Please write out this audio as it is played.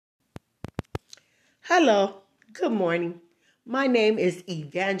Hello, good morning. My name is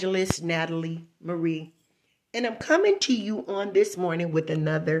Evangelist Natalie Marie, and I'm coming to you on this morning with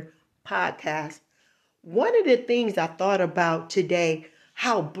another podcast. One of the things I thought about today,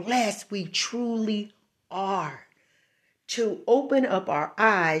 how blessed we truly are to open up our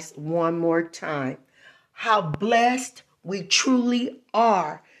eyes one more time. How blessed we truly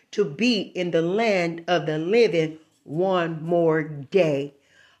are to be in the land of the living one more day.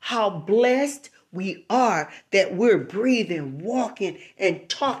 How blessed we are that we're breathing, walking, and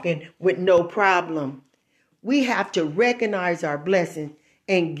talking with no problem. We have to recognize our blessing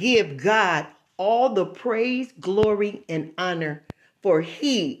and give God all the praise, glory, and honor, for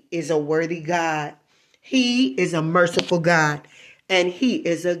He is a worthy God. He is a merciful God, and He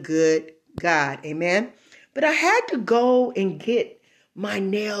is a good God. Amen. But I had to go and get my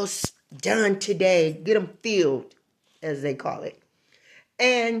nails done today, get them filled, as they call it.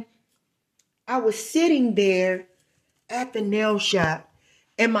 And I was sitting there at the nail shop,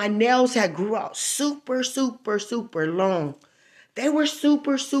 and my nails had grew out super, super, super long. They were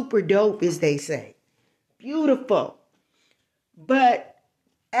super, super dope, as they say. Beautiful. But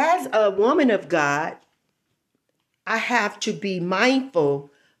as a woman of God, I have to be mindful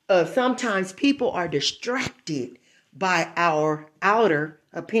of sometimes people are distracted by our outer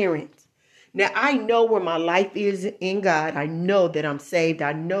appearance. Now, I know where my life is in God. I know that I'm saved.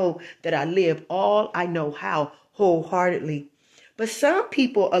 I know that I live all I know how wholeheartedly. But some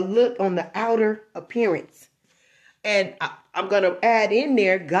people look on the outer appearance. And I'm going to add in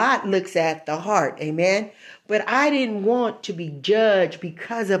there, God looks at the heart. Amen. But I didn't want to be judged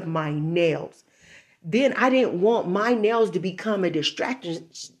because of my nails. Then I didn't want my nails to become a distraction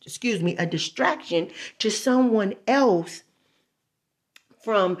to someone else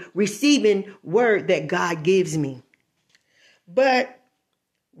from receiving word that God gives me. But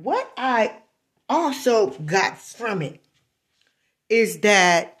what I also got from it is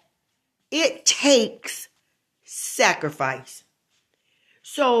that it takes sacrifice.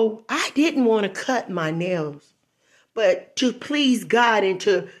 So I didn't want to cut my nails, but to please God and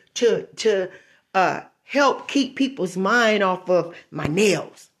to help keep people's mind off of my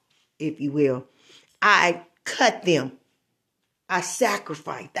nails, if you will, I cut them. I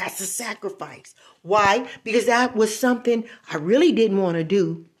sacrificed. That's a sacrifice. Why? Because that was something I really didn't want to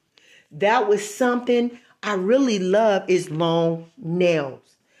do. That was something I really love is long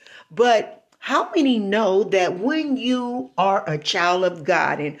nails. But how many know that when you are a child of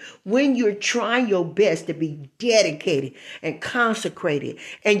God and when you're trying your best to be dedicated and consecrated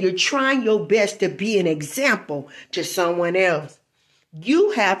and you're trying your best to be an example to someone else,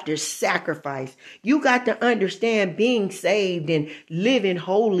 you have to sacrifice. You got to understand being saved and living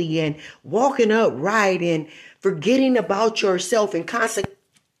holy and walking upright and forgetting about yourself and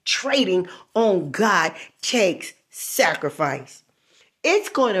concentrating on God takes sacrifice. It's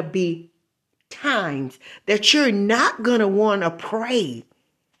going to be times that you're not going to want to pray.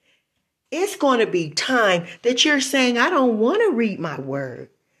 It's going to be time that you're saying, I don't want to read my word.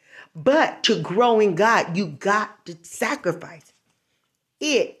 But to grow in God, you got to sacrifice.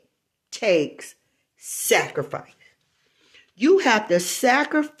 It takes sacrifice. You have to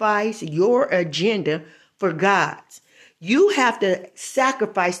sacrifice your agenda for God's. You have to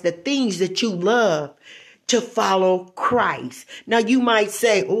sacrifice the things that you love to follow Christ. Now you might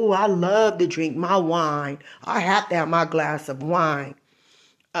say, oh, I love to drink my wine. I have to have my glass of wine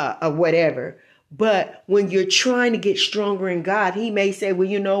or whatever. But when you're trying to get stronger in God, He may say, well,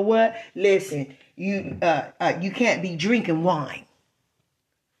 you know what? Listen, you can't be drinking wine.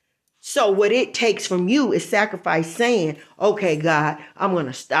 So what it takes from you is sacrifice, saying, okay, God, I'm going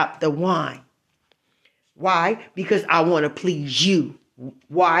to stop the wine. Why? Because I want to please you.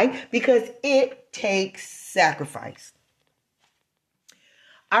 Why? Because it takes sacrifice.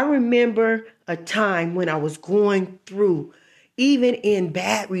 I remember a time when I was going through, even in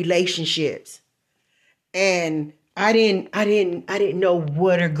bad relationships, and I didn't know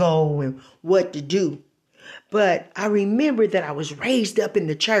where to go and what to do. But I remember that I was raised up in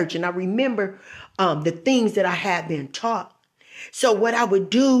the church, and I remember the things that I had been taught. So what I would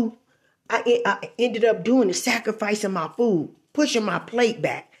do, I ended up doing is sacrificing my food, pushing my plate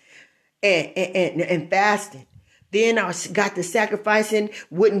back, and fasting. Then I got to sacrificing,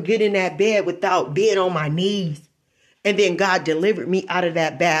 wouldn't get in that bed without being on my knees. And then God delivered me out of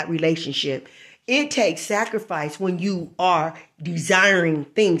that bad relationship. It takes sacrifice when you are desiring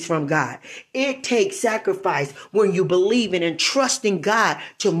things from God. It takes sacrifice when you believe in and trusting God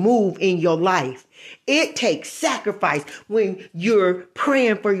to move in your life. It takes sacrifice when you're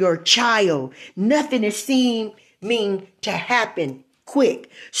praying for your child. Nothing is seeming to happen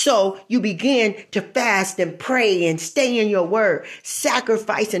quick. So you begin to fast and pray and stay in your word,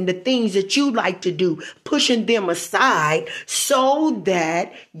 sacrificing the things that you like to do, pushing them aside so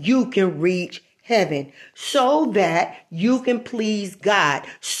that you can reach heaven, so that you can please God,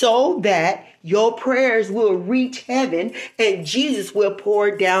 so that your prayers will reach heaven and Jesus will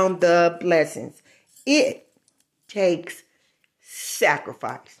pour down the blessings. It takes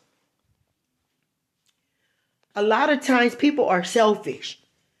sacrifice. A lot of times people are selfish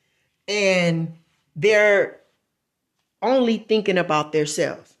and they're only thinking about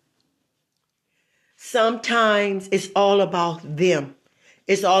themselves. Sometimes it's all about them.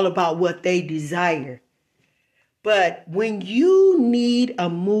 It's all about what they desire. But when you need a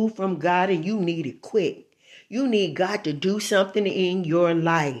move from God and you need it quick, you need God to do something in your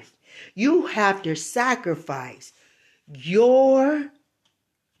life, you have to sacrifice your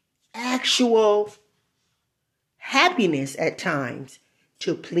actual happiness at times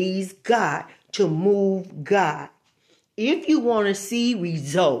to please God, to move God. If you want to see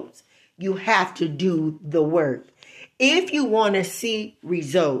results, you have to do the work. If you want to see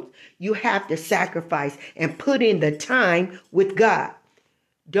results, you have to sacrifice and put in the time with God.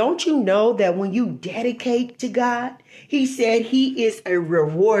 Don't you know that when you dedicate to God, he said he is a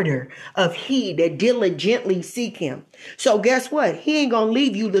rewarder of he that diligently seek him. So guess what? He ain't going to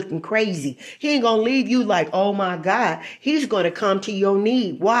leave you looking crazy. He ain't going to leave you like, oh my God. He's going to come to your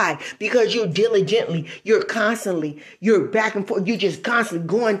need. Why? Because you're diligently, you're back and forth. You're just constantly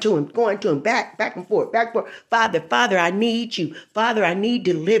going to him, back and forth. Father, I need you. Father, I need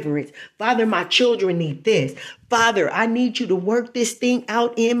deliverance. Father, my children need this. Father, I need you to work this thing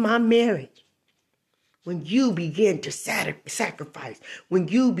out in my marriage. When you begin to sacrifice, when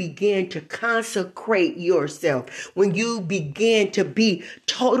you begin to consecrate yourself, when you begin to be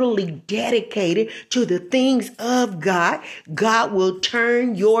totally dedicated to the things of God, God will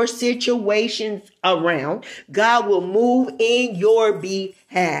turn your situations around. God will move in your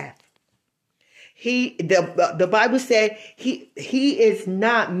behalf. The Bible said he is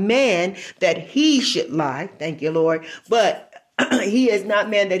not man that he should lie. Thank you, Lord. But he is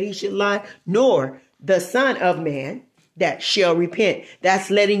not man that he should lie, nor the Son of Man that shall repent.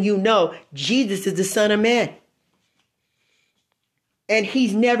 That's letting you know Jesus is the Son of Man. And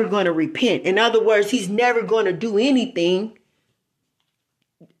he's never going to repent. In other words, he's never going to do anything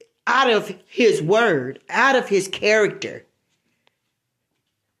out of his word, out of his character.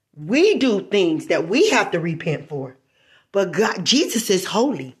 We do things that we have to repent for. But God, Jesus is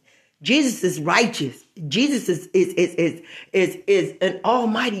holy. Jesus is righteous. Jesus is an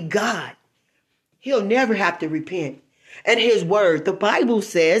almighty God. He'll never have to repent. And his word, the Bible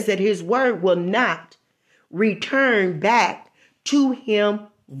says that his word will not return back to him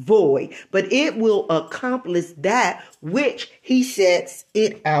void, but it will accomplish that which he sets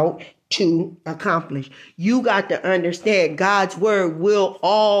it out to accomplish. You got to understand God's word will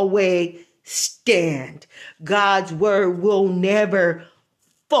always stand. God's word will never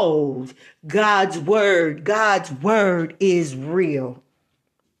fold. God's word is real.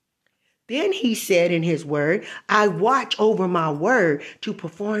 Then he said in his word, I watch over my word to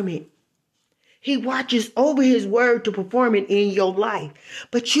perform it. He watches over his word to perform it in your life.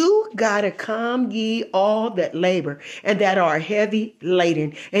 But you got to come ye all that labor and that are heavy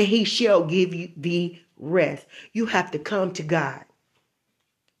laden, and he shall give you the rest. You have to come to God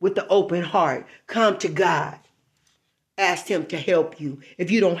with the open heart. Come to God. Ask him to help you.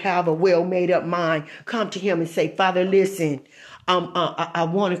 If you don't have a well made up mind, come to him and say, Father, listen, I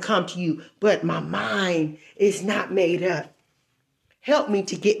want to come to you, but my mind is not made up. Help me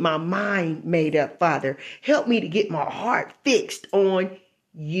to get my mind made up, Father. Help me to get my heart fixed on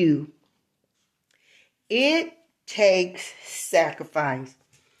you. It takes sacrifice.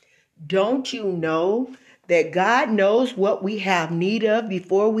 Don't you know that God knows what we have need of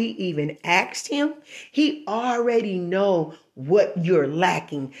before we even asked him? He already knows what you're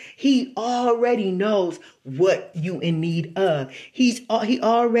lacking. He already knows what you in need of. He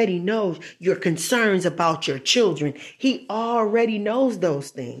already knows your concerns about your children. He already knows those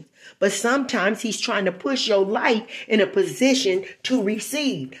things. But sometimes he's trying to push your life in a position to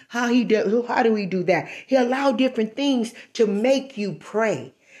receive. How do we do that? He allow different things to make you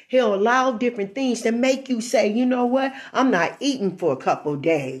pray. He'll allow different things to make you say, you know what? I'm not eating for a couple of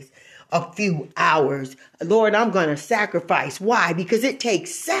days, a few hours. Lord, I'm going to sacrifice. Why? Because it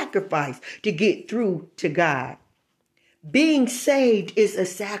takes sacrifice to get through to God. Being saved is a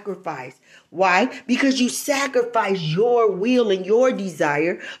sacrifice. Why? Because you sacrifice your will and your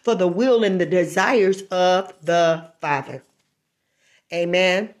desire for the will and the desires of the Father.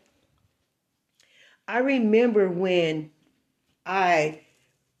 Amen. I remember when I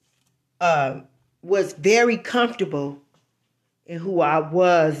was very comfortable in who I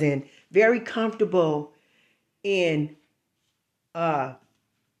was and very comfortable in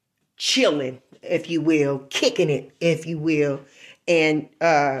chilling, if you will, kicking it, if you will, and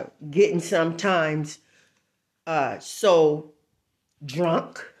getting sometimes so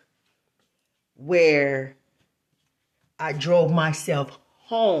drunk where I drove myself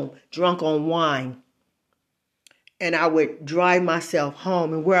home drunk on wine. And I would drive myself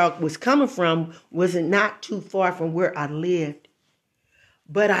home. And where I was coming from wasn't not too far from where I lived.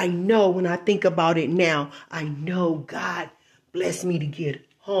 But I know when I think about it now, I know God blessed me to get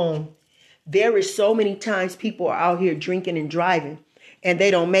home. There is so many times people are out here drinking and driving and they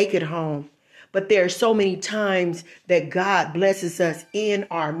don't make it home. But there are so many times that God blesses us in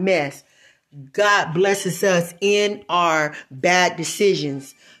our mess. God blesses us in our bad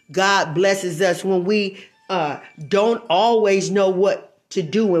decisions. God blesses us when we don't always know what to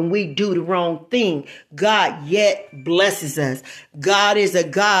do when we do the wrong thing. God yet blesses us. God is a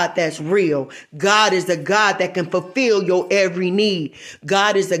God that's real. God is a God that can fulfill your every need.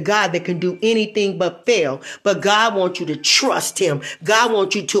 God is a God that can do anything but fail. But God wants you to trust him. God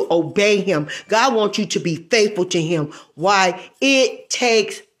wants you to obey him. God wants you to be faithful to him. Why? It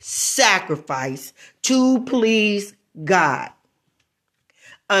takes sacrifice to please God.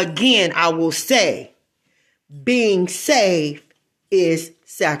 Again, I will say, being saved is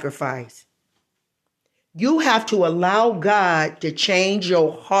sacrifice. You have to allow God to change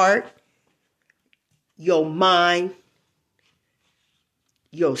your heart, your mind,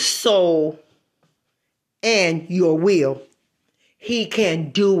 your soul, and your will. He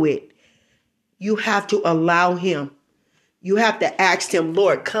can do it. You have to allow him. You have to ask him,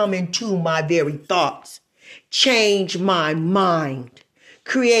 Lord, come into my very thoughts. Change my mind.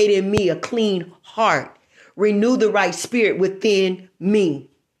 Create in me a clean heart. Renew the right spirit within me.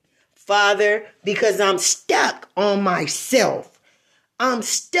 Father, because I'm stuck on myself. I'm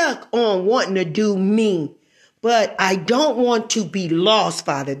stuck on wanting to do me. But I don't want to be lost,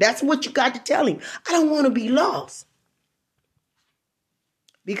 Father. That's what you got to tell him. I don't want to be lost.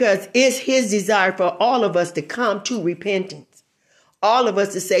 Because it's his desire for all of us to come to repentance. All of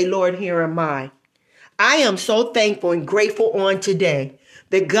us to say, Lord, here am I. I am so thankful and grateful on today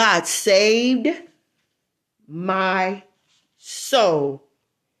that God saved my soul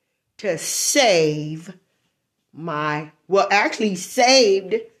to save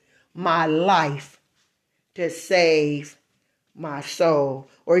saved my life to save my soul.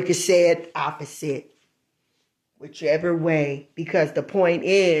 Or you could say it opposite, whichever way, because the point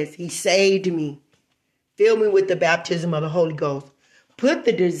is he saved me, filled me with the baptism of the Holy Ghost, put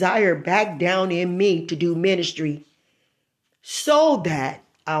the desire back down in me to do ministry so that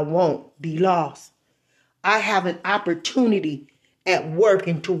I won't be lost. I have an opportunity at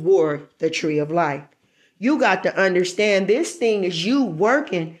working toward the tree of life. You got to understand this thing is you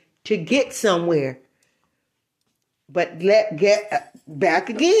working to get somewhere. But let get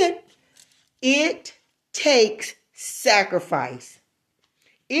back again. It takes sacrifice.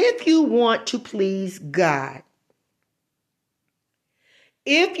 If you want to please God,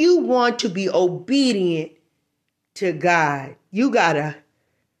 if you want to be obedient to God, you got to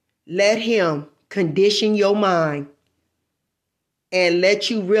let him condition your mind and let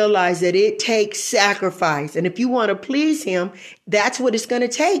you realize that it takes sacrifice. And if you want to please him, that's what it's going to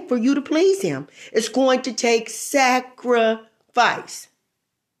take for you to please him. It's going to take sacrifice.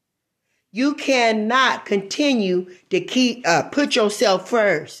 You cannot continue to put yourself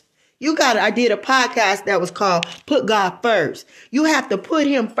first. I did a podcast that was called Put God First. You have to put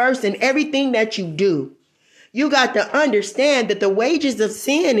him first in everything that you do. You got to understand that the wages of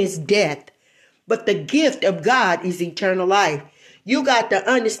sin is death, but the gift of God is eternal life. You got to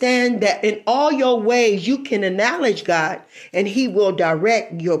understand that in all your ways, you can acknowledge God and he will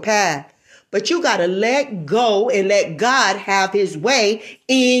direct your path. But you got to let go and let God have his way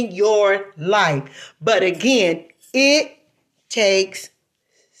in your life. But again, it takes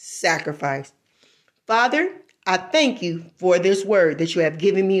sacrifice. Father, I thank you for this word that you have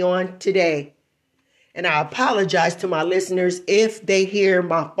given me on today. And I apologize to my listeners if they hear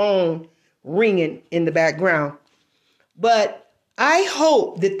my phone ringing in the background. But I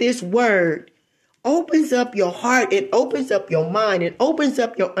hope that this word opens up your heart, it opens up your mind, it opens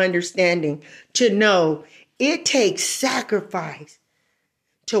up your understanding to know it takes sacrifice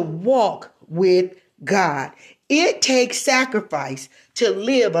to walk with God. It takes sacrifice to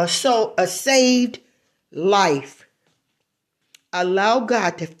live a saved life. Allow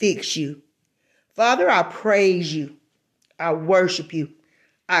God to fix you. Father, I praise you. I worship you.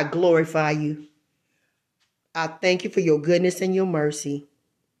 I glorify you. I thank you for your goodness and your mercy.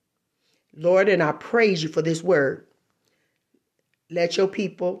 Lord, and I praise you for this word. Let your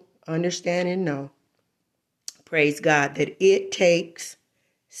people understand and know, praise God, that it takes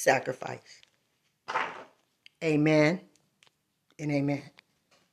sacrifice. Amen and amen.